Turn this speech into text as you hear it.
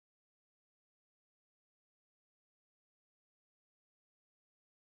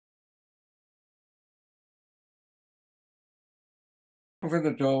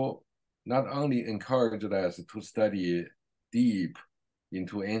Professor Zhou not only encouraged us to study deep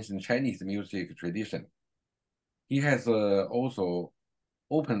into ancient Chinese music tradition, he has also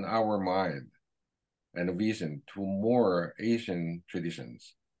opened our mind and vision to more Asian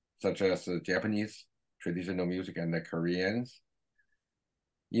traditions, such as Japanese traditional music and the Koreans.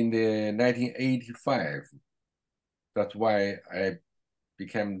 In the 1985, that's why I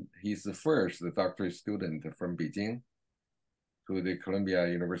became his first doctorate student from Beijing to the Columbia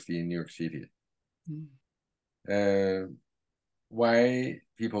University in New York City. Mm. Why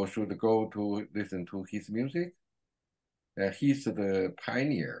people should go to listen to his music? He's the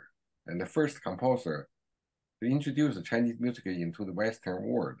pioneer and the first composer to introduce Chinese music into the Western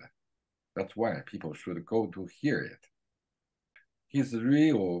world. That's why people should go to hear it. He's a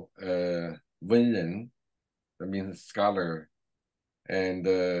real Wenren, that means scholar, and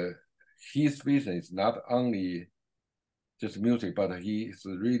his vision is not only just music, but he's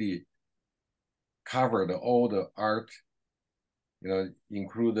really covered all the art,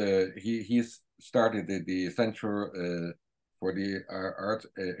 include he started the Central for the Art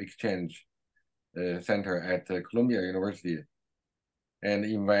Exchange Center at Columbia University, and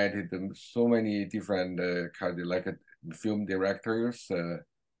invited so many different like film directors,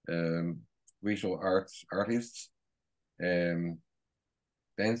 visual arts artists,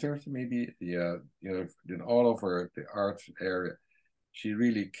 dancers, maybe, all over the art area. She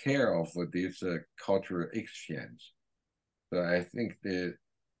really care of this cultural exchange. So I think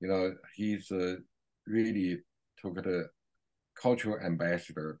he's really took the cultural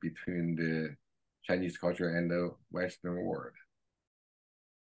ambassador between the Chinese culture and the Western world.